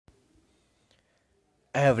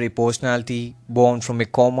Every personality born from a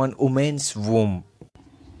common woman's womb.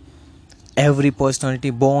 Every personality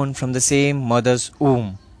born from the same mother's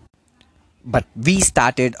womb. But we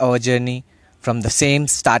started our journey from the same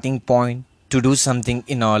starting point to do something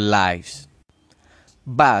in our lives.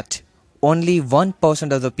 But only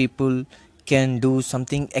 1% of the people can do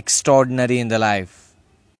something extraordinary in their life.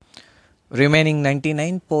 Remaining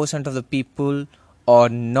 99% of the people are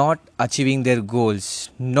not achieving their goals,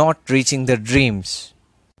 not reaching their dreams.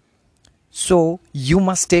 So you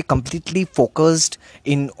must stay completely focused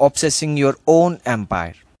in obsessing your own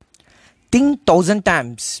empire. Think 1,000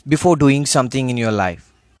 times before doing something in your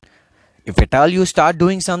life. If at all you start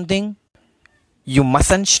doing something, you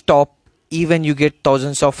mustn't stop even you get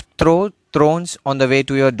thousands of thrones on the way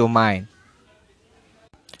to your domain.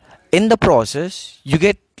 In the process, you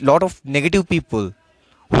get lot of negative people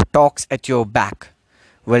who talks at your back,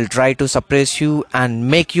 will try to suppress you and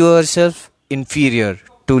make yourself inferior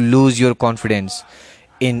to lose your confidence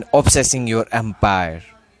in obsessing your empire.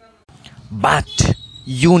 But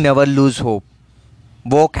you never lose hope.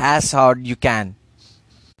 Work as hard you can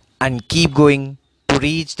and keep going to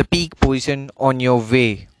reach the peak position on your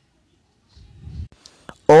way.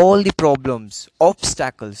 All the problems,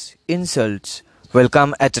 obstacles, insults will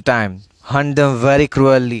come at a time. Hunt them very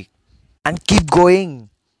cruelly and keep going.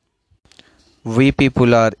 We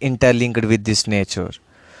people are interlinked with this nature.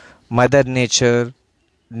 Mother Nature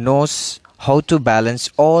knows how to balance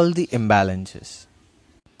all the imbalances.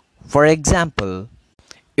 For example,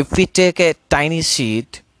 if we take a tiny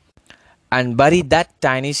seed and bury that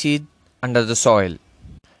tiny seed under the soil,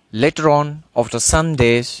 later on, after some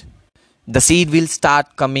days, the seed will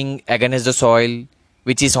start coming against the soil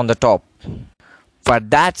which is on the top. For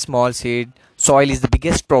that small seed, soil is the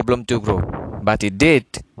biggest problem to grow. But it did.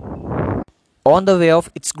 On the way of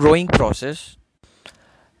its growing process,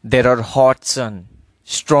 there are hot sun,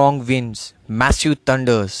 strong winds, massive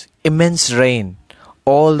thunders, immense rain.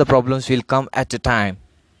 All the problems will come at a time.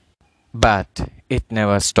 But it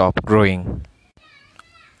never stopped growing.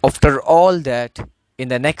 After all that, in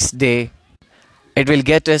the next day, it will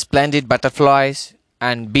get a splendid butterflies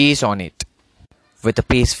and bees on it with a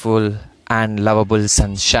peaceful and lovable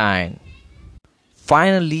sunshine.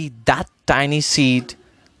 Finally, that tiny seed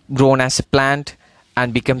grown as a plant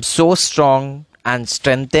and became so strong and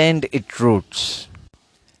strengthened its roots.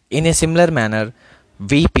 In a similar manner,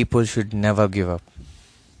 we people should never give up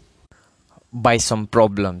by some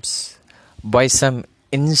problems, by some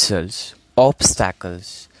insults,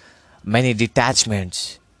 obstacles, many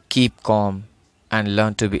detachments. Keep calm and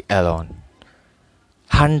learn to be alone.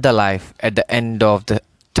 Hunt the life at the end of the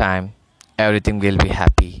time. Everything will be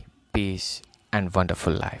happy, peace, and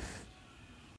wonderful life.